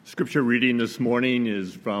Scripture reading this morning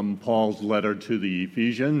is from Paul's letter to the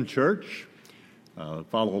Ephesian church.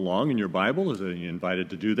 Follow along in your Bible, you're invited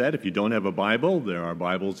to do that. If you don't have a Bible, there are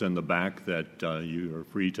Bibles in the back that you are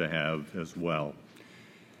free to have as well.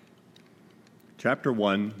 Chapter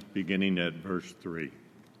 1, beginning at verse 3.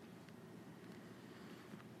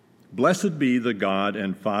 Blessed be the God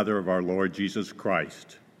and Father of our Lord Jesus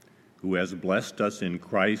Christ, who has blessed us in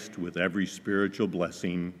Christ with every spiritual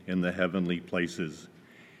blessing in the heavenly places,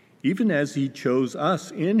 even as he chose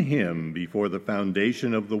us in him before the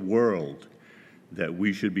foundation of the world, that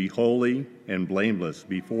we should be holy and blameless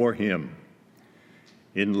before him.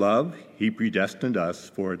 In love, he predestined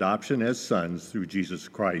us for adoption as sons through Jesus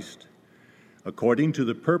Christ, according to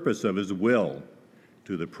the purpose of his will,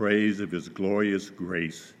 to the praise of his glorious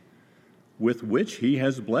grace, with which he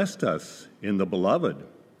has blessed us in the Beloved.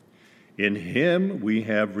 In him we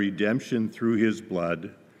have redemption through his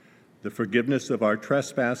blood, the forgiveness of our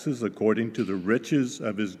trespasses according to the riches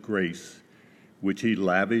of his grace, which he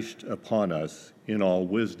lavished upon us in all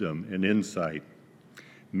wisdom and insight,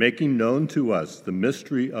 making known to us the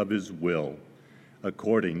mystery of his will,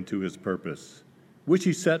 according to his purpose, which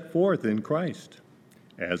he set forth in Christ,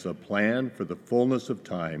 as a plan for the fullness of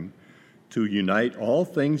time, to unite all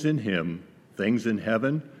things in him, things in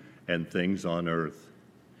heaven and things on earth.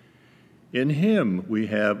 In him we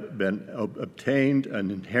have been obtained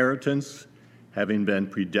an inheritance, having been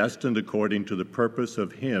predestined according to the purpose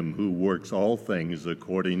of him who works all things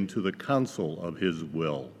according to the counsel of his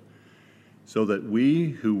will, so that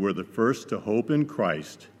we who were the first to hope in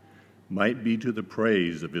Christ might be to the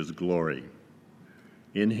praise of his glory.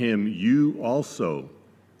 In him you also,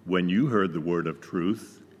 when you heard the word of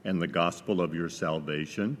truth and the gospel of your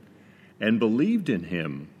salvation, and believed in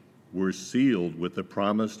him, were sealed with the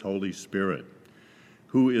promised Holy Spirit,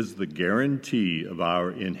 who is the guarantee of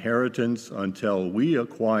our inheritance until we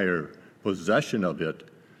acquire possession of it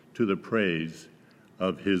to the praise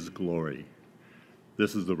of his glory.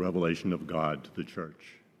 This is the revelation of God to the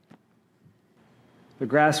church. The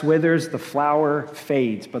grass withers, the flower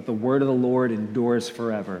fades, but the word of the Lord endures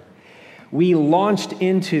forever. We launched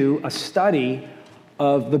into a study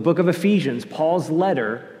of the book of Ephesians, Paul's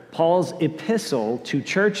letter, Paul's epistle to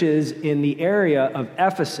churches in the area of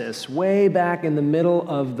Ephesus, way back in the middle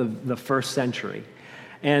of the first century.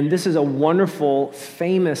 And this is a wonderful,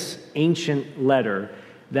 famous, ancient letter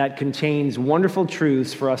that contains wonderful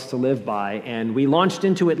truths for us to live by. And we launched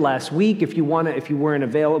into it last week. If you weren't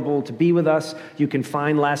available to be with us, you can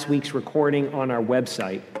find last week's recording on our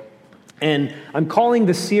website. And I'm calling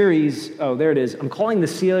the series, I'm calling the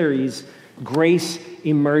series Grace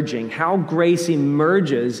Emerging, how grace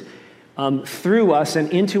emerges through us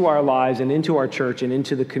and into our lives and into our church and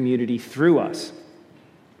into the community through us.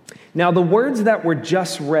 Now, the words that were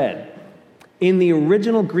just read in the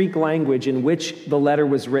original Greek language in which the letter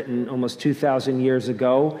was written almost 2,000 years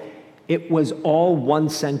ago, it was all one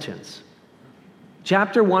sentence.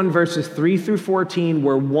 Chapter 1, verses 3 through 14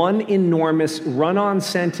 were one enormous run-on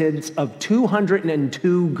sentence of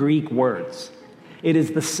 202 Greek words. It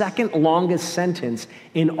is the second longest sentence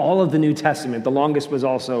in all of the New Testament. The longest was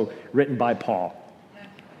also written by Paul.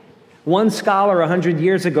 One scholar 100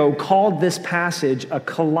 years ago called this passage a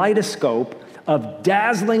kaleidoscope of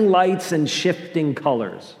dazzling lights and shifting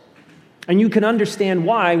colors. And you can understand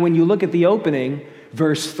why when you look at the opening,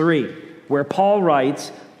 verse 3, where Paul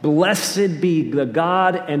writes, "Blessed be the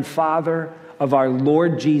God and Father of our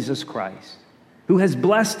Lord Jesus Christ, who has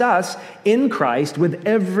blessed us in Christ with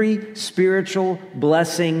every spiritual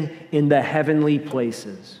blessing in the heavenly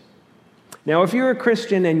places." Now, if you're a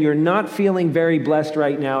Christian and you're not feeling very blessed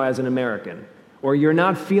right now as an American, or you're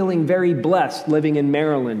not feeling very blessed living in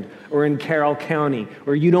Maryland or in Carroll County,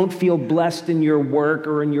 or you don't feel blessed in your work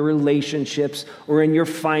or in your relationships or in your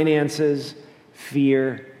finances,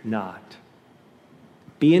 fear not.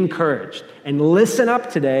 Be encouraged and listen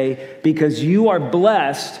up today, because you are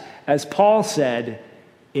blessed, as Paul said,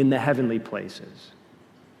 in the heavenly places.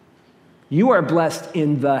 You are blessed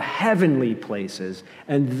in the heavenly places,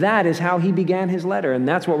 and that is how he began his letter, and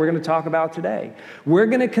that's what we're going to talk about today. We're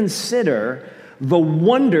going to consider the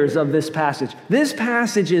wonders of this passage. This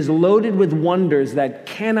passage is loaded with wonders that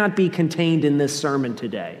cannot be contained in this sermon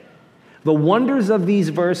today. The wonders of these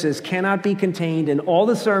verses cannot be contained in all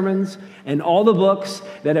the sermons and all the books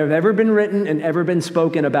that have ever been written and ever been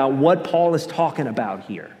spoken about what Paul is talking about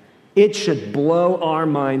here. It should blow our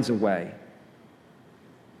minds away.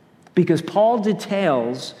 Because Paul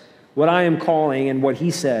details what I am calling, and what he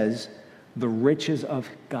says, the riches of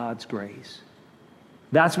God's grace.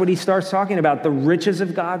 That's what he starts talking about, the riches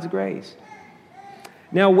of God's grace.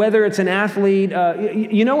 Now, whether it's an athlete,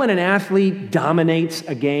 when an athlete dominates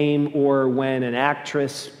a game or when an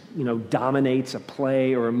actress, dominates a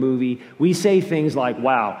play or a movie, we say things like,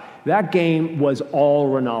 wow, that game was all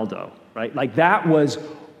Ronaldo, right? Like that was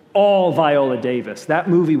all Viola Davis. That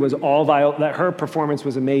movie was all that her performance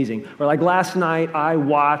was amazing. Or like last night, I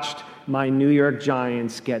watched my New York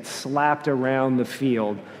Giants get slapped around the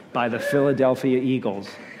field by the Philadelphia Eagles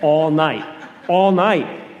all night.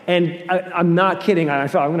 And I'm not kidding. I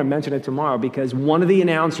thought I'm going to mention it tomorrow because one of the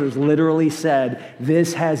announcers literally said,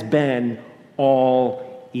 this has been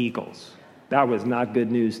all Eagles. That was not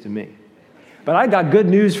good news to me. But I got good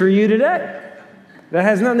news for you today. That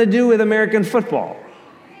has nothing to do with American football.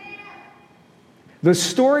 The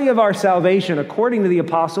story of our salvation, according to the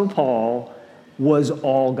Apostle Paul, was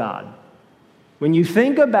all God. When you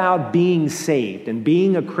think about being saved and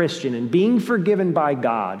being a Christian and being forgiven by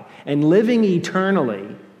God and living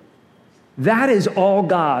eternally, that is all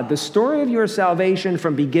God. The story of your salvation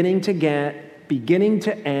from beginning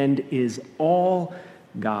to end is all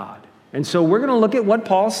God. And so we're going to look at what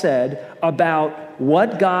Paul said about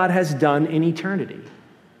what God has done in eternity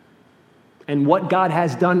and what God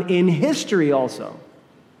has done in history also.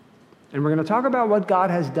 And we're going to talk about what God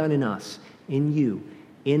has done in us, in you,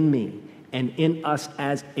 in me, and in us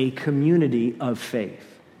as a community of faith.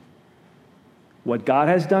 What God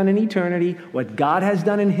has done in eternity, what God has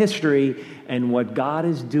done in history, and what God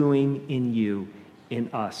is doing in you, in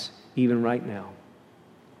us, even right now.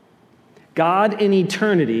 God in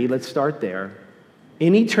eternity, let's start there.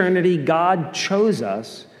 In eternity, God chose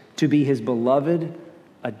us to be his beloved,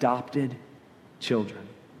 adopted children.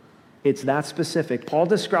 It's that specific. Paul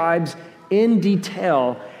describes in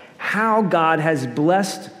detail how God has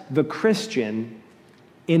blessed the Christian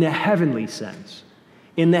in a heavenly sense,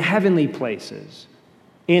 in the heavenly places,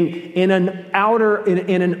 in an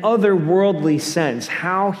otherworldly sense,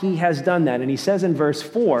 how he has done that. And he says in verse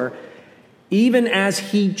 4, even as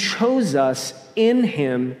he chose us in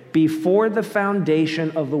him before the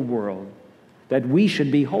foundation of the world, that we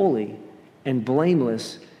should be holy and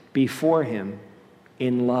blameless before him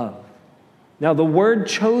in love. Now, the word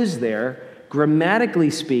chose there, grammatically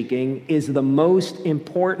speaking, is the most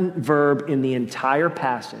important verb in the entire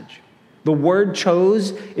passage. The word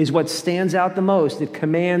chose is what stands out the most. It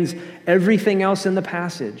commands everything else in the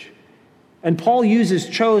passage. And Paul uses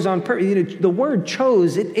chose on purpose. The word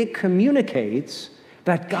chose, it communicates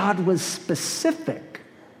that God was specific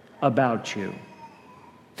about you.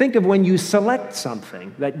 Think of when you select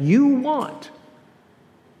something that you want.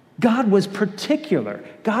 God was particular.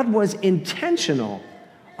 God was intentional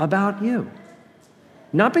about you.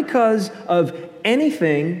 Not because of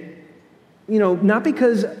anything, not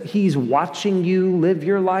because he's watching you live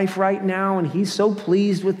your life right now and he's so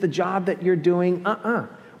pleased with the job that you're doing.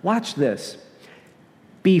 Watch this.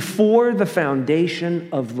 Before the foundation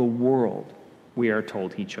of the world, we are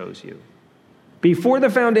told he chose you. Before the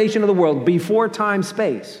foundation of the world, before time,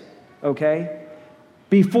 space, okay?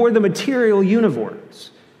 Before the material universe,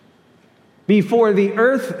 before the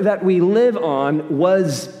earth that we live on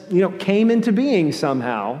came into being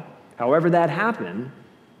somehow, however that happened,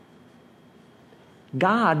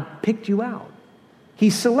 God picked you out. He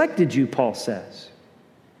selected you, Paul says.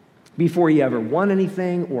 Before you ever won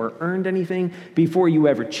anything or earned anything, before you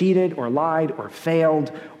ever cheated or lied or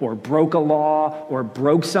failed or broke a law or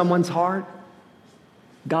broke someone's heart,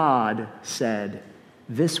 God said,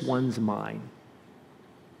 this one's mine.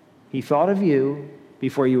 He thought of you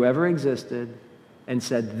before you ever existed and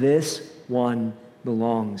said, this one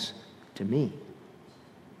belongs to me.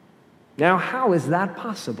 Now, how is that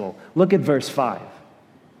possible? Look at verse 5.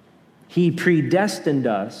 He predestined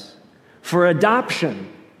us for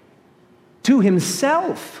adoption to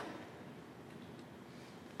himself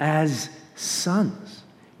as sons.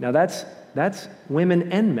 Now, that's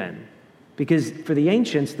women and men, because for the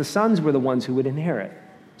ancients, the sons were the ones who would inherit.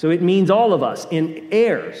 So it means all of us, in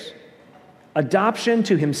heirs. Adoption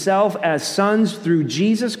to himself as sons through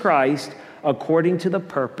Jesus Christ according to the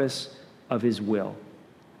purpose of his will.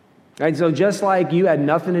 Right? So just like you had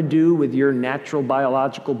nothing to do with your natural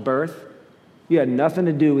biological birth, you had nothing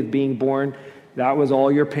to do with being born, that was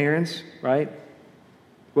all your parents, right?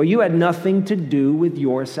 Well, you had nothing to do with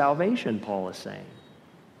your salvation, Paul is saying.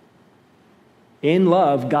 In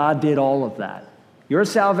love, God did all of that. Your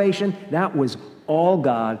salvation, that was all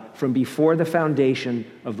God from before the foundation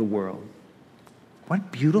of the world.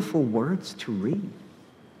 What beautiful words to read,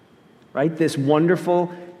 right? This wonderful,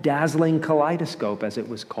 dazzling kaleidoscope, as it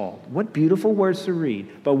was called. What beautiful words to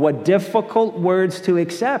read, but what difficult words to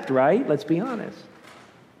accept, right? Let's be honest.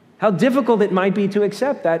 How difficult it might be to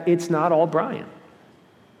accept that it's not all Brian.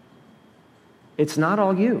 It's not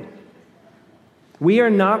all you. We are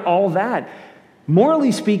not all that.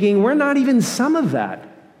 Morally speaking, we're not even some of that.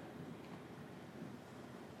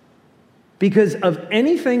 Because of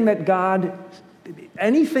anything that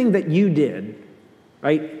you did,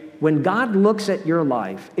 right? When God looks at your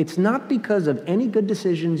life, it's not because of any good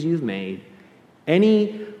decisions you've made,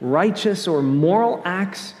 any righteous or moral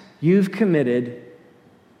acts you've committed,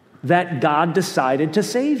 that God decided to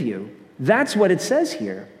save you. That's what it says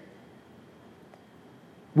here.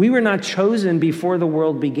 We were not chosen before the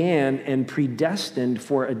world began and predestined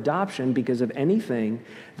for adoption because of anything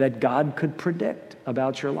that God could predict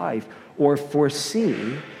about your life or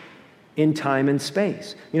foresee in time and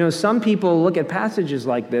space. You know, some people look at passages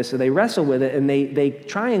like this and they wrestle with it and they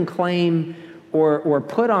try and claim or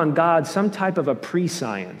put on God some type of a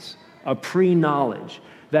prescience, a pre-knowledge,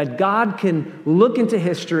 that God can look into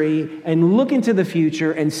history and look into the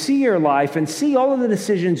future and see your life and see all of the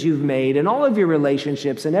decisions you've made and all of your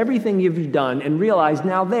relationships and everything you've done and realize,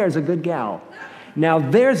 now there's a good gal. Now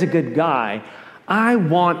there's a good guy. I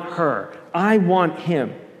want her. I want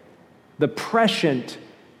him. The prescient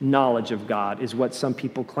knowledge of God is what some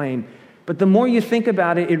people claim. But the more you think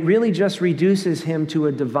about it, it really just reduces him to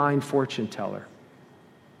a divine fortune teller.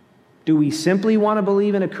 Do we simply want to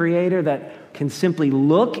believe in a creator that can simply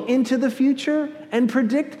look into the future and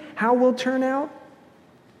predict how we'll turn out?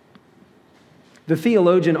 The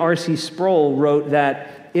theologian R.C. Sproul wrote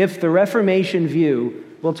that if the Reformation view,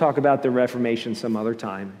 we'll talk about the Reformation some other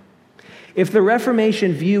time, if the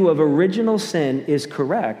Reformation view of original sin is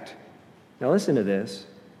correct, now listen to this,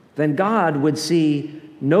 then God would see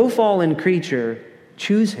no fallen creature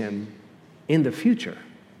choose him in the future.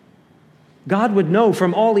 God would know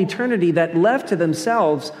from all eternity that left to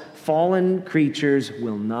themselves, fallen creatures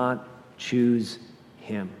will not choose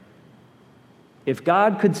him. If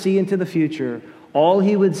God could see into the future, all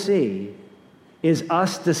he would see is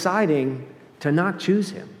us deciding to not choose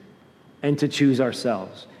him and to choose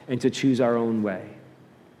ourselves and to choose our own way.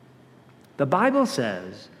 The Bible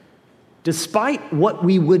says, despite what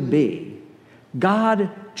we would be, God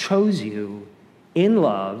chose you in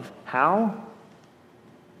love. How?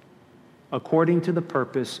 According to the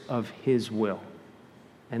purpose of his will.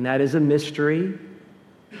 And that is a mystery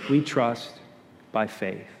we trust by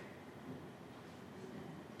faith.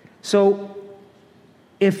 So,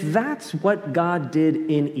 if that's what God did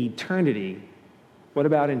in eternity, what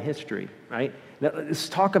about in history, right? Now, let's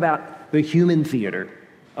talk about the human theater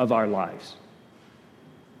of our lives.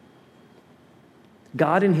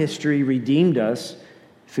 God in history redeemed us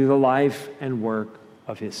through the life and work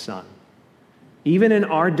of his Son. Even in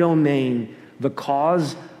our domain, the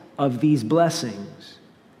cause of these blessings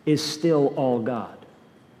is still all God.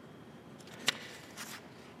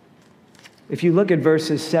 If you look at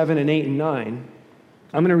verses 7 and 8 and 9,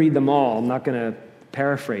 I'm going to read them all. I'm not going to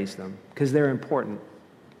paraphrase them because they're important.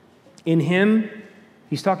 In him,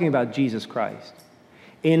 he's talking about Jesus Christ.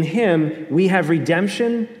 In him, we have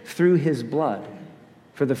redemption through his blood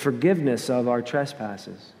for the forgiveness of our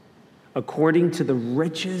trespasses, according to the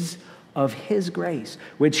riches of his grace,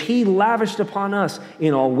 which he lavished upon us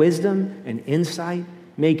in all wisdom and insight,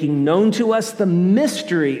 making known to us the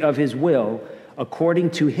mystery of his will,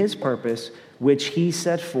 according to his purpose, which he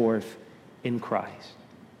set forth in Christ.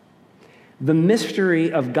 The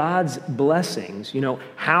mystery of God's blessings,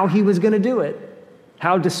 how he was going to do it,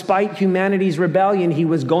 how despite humanity's rebellion, he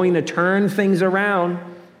was going to turn things around.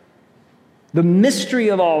 The mystery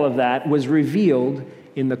of all of that was revealed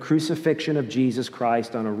in the crucifixion of Jesus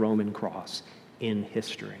Christ on a Roman cross in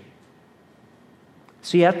history.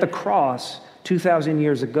 See, at the cross, 2,000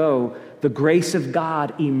 years ago, the grace of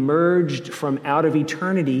God emerged from out of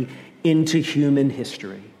eternity into human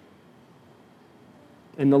history.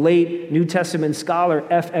 And the late New Testament scholar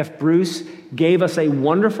F.F. Bruce gave us a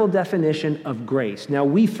wonderful definition of grace. Now,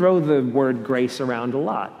 we throw the word grace around a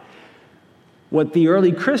lot. What the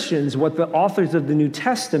early Christians, what the authors of the New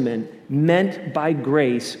Testament meant by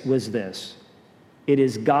grace was this: it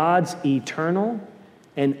is God's eternal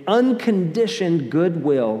and unconditioned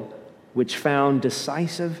goodwill which found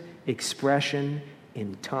decisive expression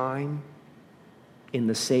in time in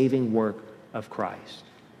the saving work of Christ.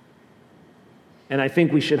 And I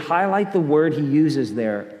think we should highlight the word he uses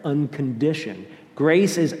there, unconditioned.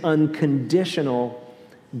 Grace is unconditional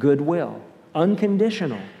goodwill.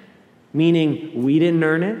 Unconditional. Meaning we didn't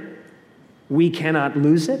earn it, we cannot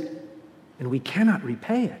lose it, and we cannot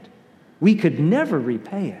repay it. We could never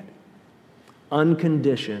repay it.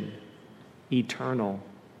 Unconditioned, eternal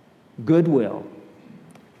goodwill,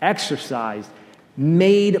 exercised,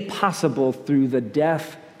 made possible through the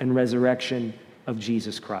death and resurrection of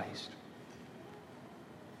Jesus Christ.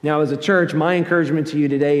 Now, as a church, my encouragement to you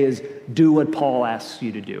today is do what Paul asks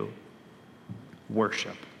you to do.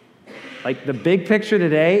 Worship. Like the big picture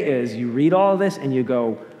today is you read all this and you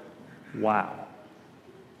go, wow,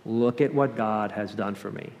 look at what God has done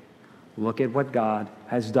for me. Look at what God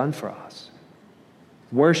has done for us.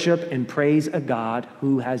 Worship and praise a God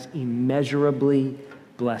who has immeasurably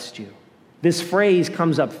blessed you. This phrase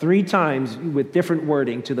comes up 3 times with different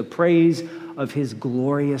wording, to the praise of his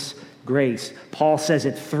glorious grace. Paul says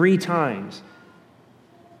it 3 times.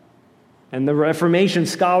 And the Reformation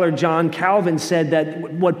scholar John Calvin said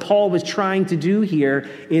that what Paul was trying to do here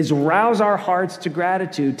is rouse our hearts to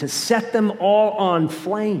gratitude, to set them all on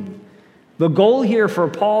flame. The goal here for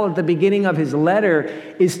Paul at the beginning of his letter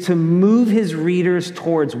is to move his readers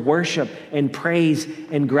towards worship and praise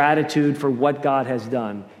and gratitude for what God has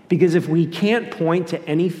done. Because if we can't point to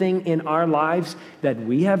anything in our lives that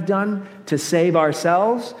we have done to save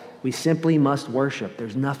ourselves, we simply must worship.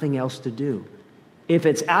 There's nothing else to do. If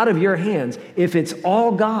it's out of your hands, if it's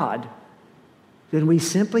all God, then we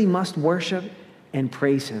simply must worship and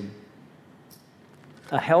praise him.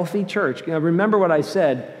 A healthy church. Remember what I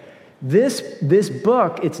said. This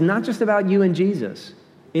book, it's not just about you and Jesus.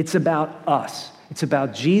 It's about us. It's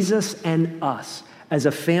about Jesus and us as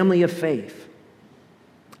a family of faith.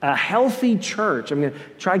 A healthy church. I'm going to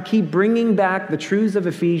try to keep bringing back the truths of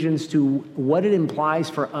Ephesians to what it implies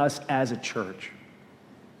for us as a church.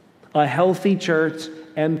 A healthy church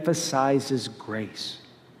emphasizes grace.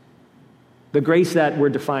 The grace that we're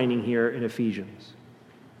defining here in Ephesians.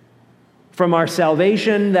 From our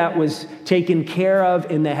salvation that was taken care of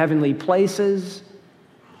in the heavenly places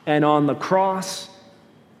and on the cross,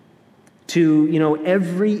 to,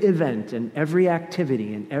 every event and every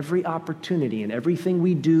activity and every opportunity and everything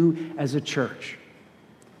we do as a church.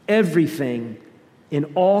 Everything, in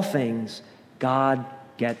all things, God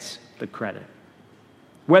gets the credit.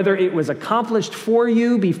 Whether it was accomplished for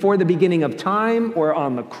you before the beginning of time or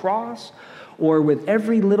on the cross, or with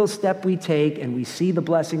every little step we take and we see the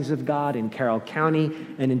blessings of God in Carroll County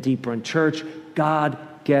and in Deep Run Church, God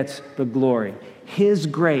gets the glory. His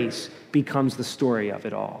grace becomes the story of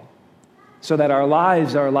it all. So that our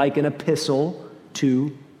lives are like an epistle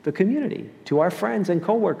to the community, to our friends and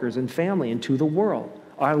coworkers and family, and to the world.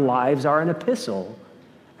 Our lives are an epistle,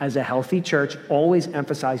 as a healthy church always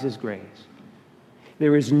emphasizes grace.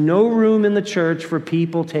 There is no room in the church for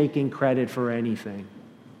people taking credit for anything.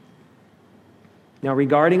 Now,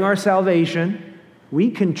 regarding our salvation, we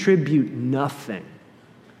contribute nothing.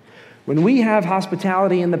 When we have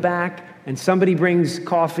hospitality in the back and somebody brings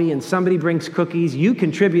coffee and somebody brings cookies, you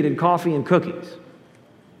contributed coffee and cookies.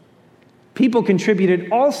 People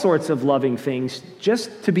contributed all sorts of loving things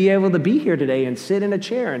just to be able to be here today and sit in a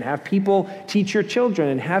chair and have people teach your children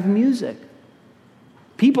and have music.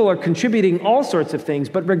 People are contributing all sorts of things,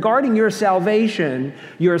 but regarding your salvation,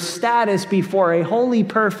 your status before a holy,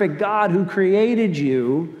 perfect God who created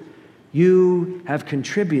you, you have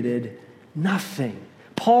contributed nothing.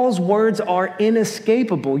 Paul's words are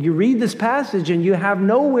inescapable. You read this passage and you have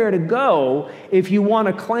nowhere to go if you want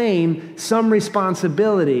to claim some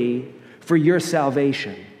responsibility for your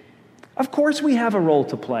salvation. Of course we have a role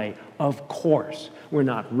to play. Of course. We're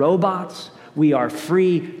not robots. We are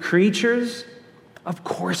free creatures. Of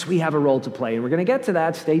course we have a role to play, and we're going to get to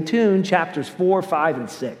that. Stay tuned, chapters 4, 5, and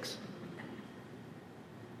 6.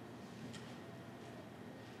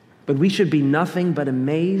 But we should be nothing but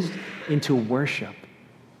amazed into worship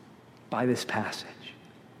by this passage.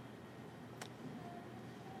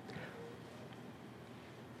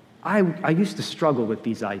 I used to struggle with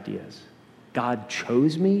these ideas. God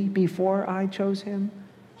chose me before I chose him.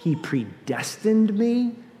 He predestined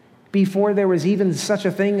me before there was even such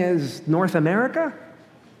a thing as North America?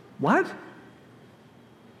 What?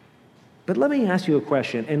 But let me ask you a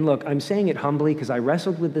question. And look, I'm saying it humbly because I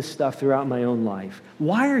wrestled with this stuff throughout my own life.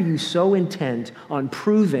 Why are you so intent on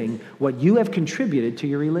proving what you have contributed to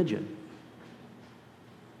your religion?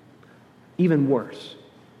 Even worse,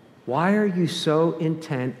 why are you so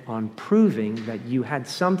intent on proving that you had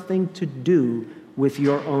something to do with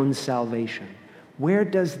your own salvation? Where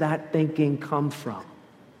does that thinking come from?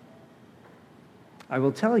 I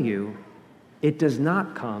will tell you, it does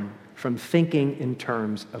not come from thinking in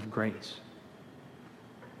terms of grace.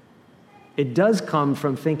 It does come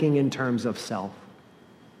from thinking in terms of self.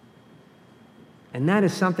 And that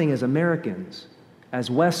is something as Americans, as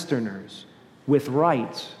Westerners, with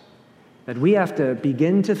rights, that we have to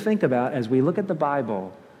begin to think about as we look at the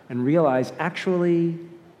Bible and realize, actually,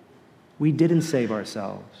 we didn't save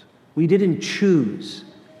ourselves. We didn't choose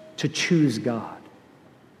to choose God.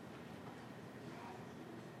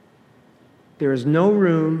 There is no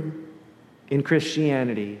room in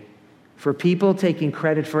Christianity for people taking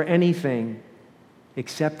credit for anything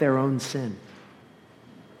except their own sin.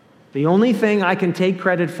 The only thing I can take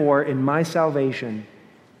credit for in my salvation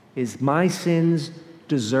is my sins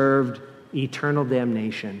deserved eternal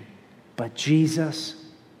damnation. But Jesus,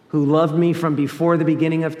 who loved me from before the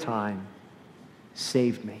beginning of time,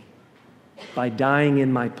 saved me by dying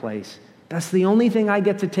in my place. That's the only thing I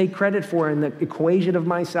get to take credit for in the equation of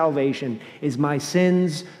my salvation is my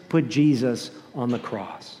sins put Jesus on the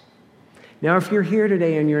cross. Now, if you're here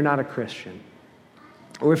today and you're not a Christian,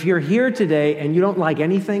 or if you're here today and you don't like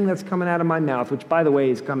anything that's coming out of my mouth, which, by the way,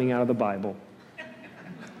 is coming out of the Bible,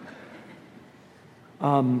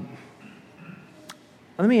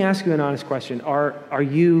 let me ask you an honest question. Are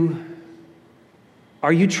you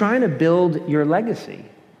trying to build your legacy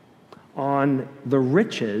on the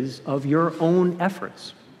riches of your own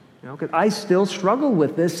efforts? You know, 'cause I still struggle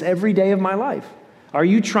with this every day of my life. Are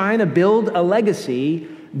you trying to build a legacy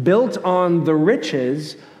built on the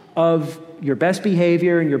riches of your best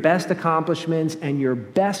behavior and your best accomplishments and your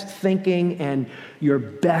best thinking and your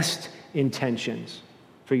best intentions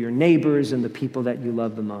for your neighbors and the people that you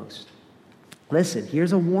love the most? Listen,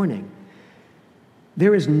 here's a warning.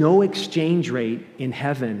 There is no exchange rate in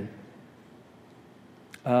heaven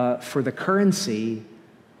for the currency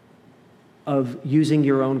of using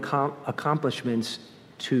your own accomplishments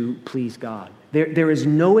to please God. There is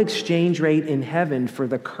no exchange rate in heaven for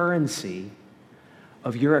the currency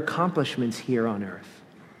of your accomplishments here on earth,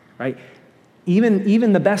 right?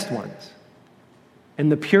 Even the best ones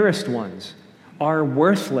and the purest ones are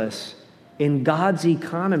worthless in God's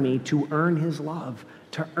economy to earn his love,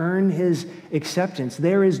 to earn his acceptance.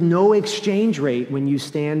 There is no exchange rate when you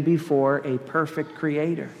stand before a perfect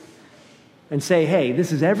creator and say, hey,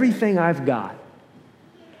 this is everything I've got.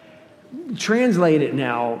 Translate it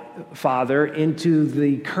now, Father, into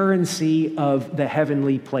the currency of the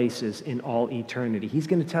heavenly places in all eternity. He's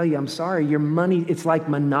going to tell you, I'm sorry, your money, it's like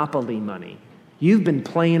monopoly money. You've been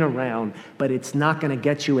playing around, but it's not going to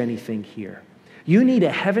get you anything here. You need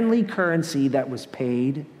a heavenly currency that was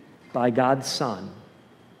paid by God's Son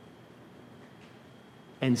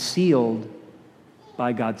and sealed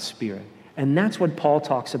by God's Spirit. And that's what Paul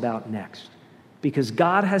talks about next. Because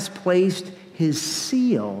God has placed his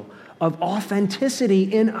seal of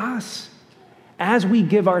authenticity in us as we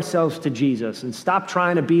give ourselves to Jesus and stop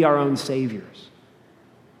trying to be our own saviors.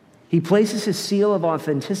 He places his seal of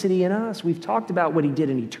authenticity in us. We've talked about what he did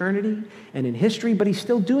in eternity and in history, but he's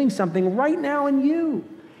still doing something right now in you,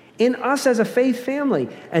 in us as a faith family.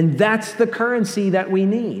 And that's the currency that we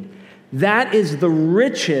need. That is the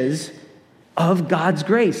riches of God's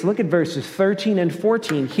grace. Look at verses 13 and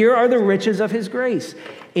 14. Here are the riches of his grace.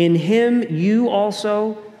 In him you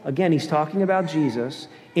also, again, he's talking about Jesus.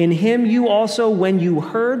 In him you also, when you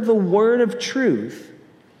heard the word of truth,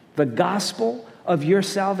 the gospel of your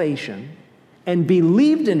salvation, and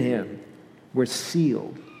believed in him, were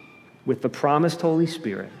sealed with the promised Holy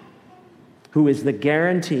Spirit, who is the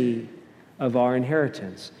guarantee of our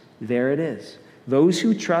inheritance. There it is. Those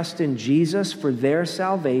who trust in Jesus for their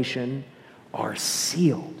salvation are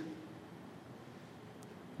sealed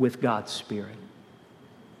with God's Spirit,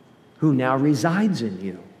 who now resides in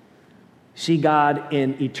you. See God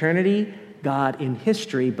in eternity, God in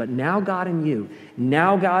history, but now God in you,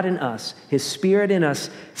 now God in us, his Spirit in us,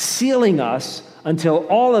 sealing us until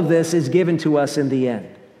all of this is given to us in the end.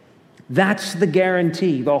 That's the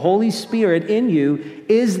guarantee. The Holy Spirit in you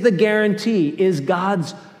is the guarantee, is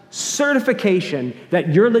God's certification that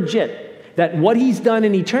you're legit, that what he's done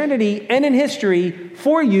in eternity and in history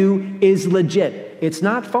for you is legit. It's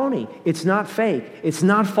not phony. It's not fake. It's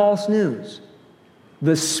not false news.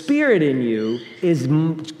 The Spirit in you is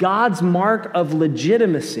God's mark of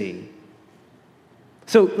legitimacy.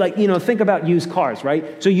 So, think about used cars,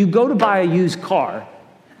 right? So you go to buy a used car,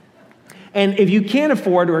 and if you can't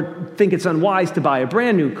afford or think it's unwise to buy a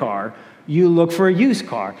brand new car, you look for a used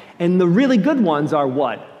car. And the really good ones are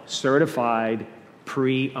what? Certified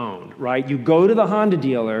pre-owned, right? You go to the Honda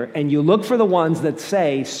dealer and you look for the ones that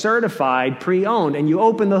say certified pre-owned, and you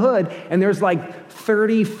open the hood and there's like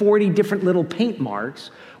 30, 40 different little paint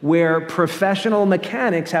marks where professional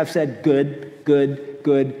mechanics have said good, good,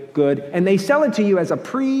 good, good, and they sell it to you as a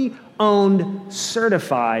pre-owned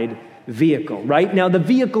certified vehicle, right? Now the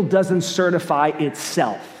vehicle doesn't certify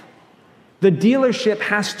itself. The dealership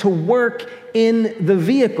has to work in the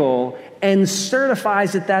vehicle and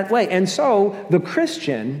certifies it that way. And so the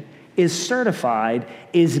Christian is certified,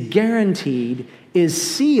 is guaranteed, is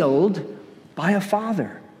sealed by a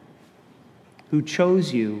Father who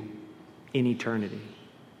chose you in eternity.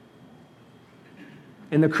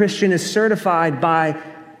 And the Christian is certified by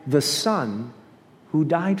the Son who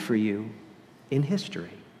died for you in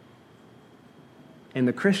history. And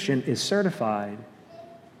the Christian is certified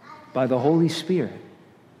by the Holy Spirit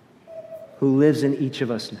who lives in each of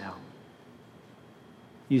us now.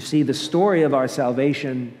 You see, the story of our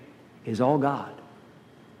salvation is all God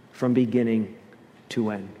from beginning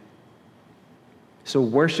to end. So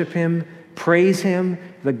worship Him, praise Him,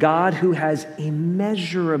 the God who has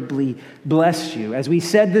immeasurably blessed you. As we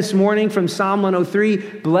said this morning from Psalm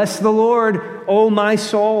 103, bless the Lord, O my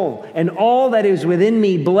soul, and all that is within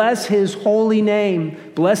me, bless His holy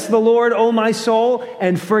name. Bless the Lord, O my soul,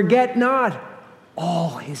 and forget not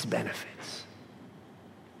all His benefits.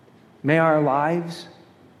 May our lives,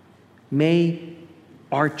 may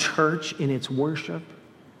our church in its worship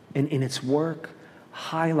and in its work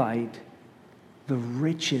highlight the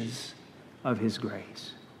riches of His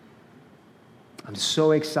grace. I'm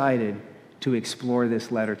so excited to explore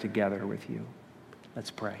this letter together with you.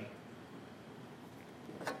 Let's pray.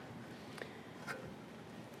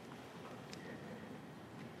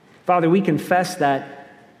 Father, we confess that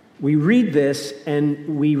we read this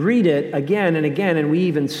and we read it again and again, and we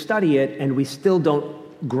even study it, and we still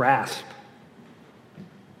don't grasp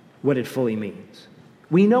what it fully means.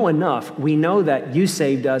 We know enough. We know that you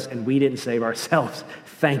saved us and we didn't save ourselves.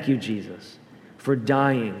 Thank you, Jesus, for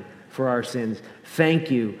dying for our sins.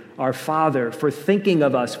 Thank you, our Father, for thinking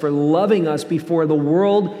of us, for loving us before the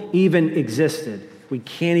world even existed. We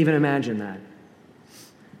can't even imagine that.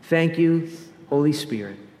 Thank you, Holy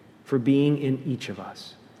Spirit, for being in each of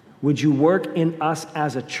us. Would you work in us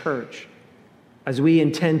as a church as we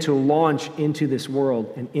intend to launch into this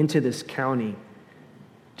world and into this county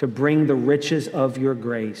to bring the riches of your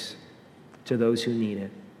grace to those who need it.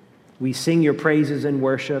 We sing your praises and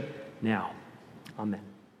worship now. Amen.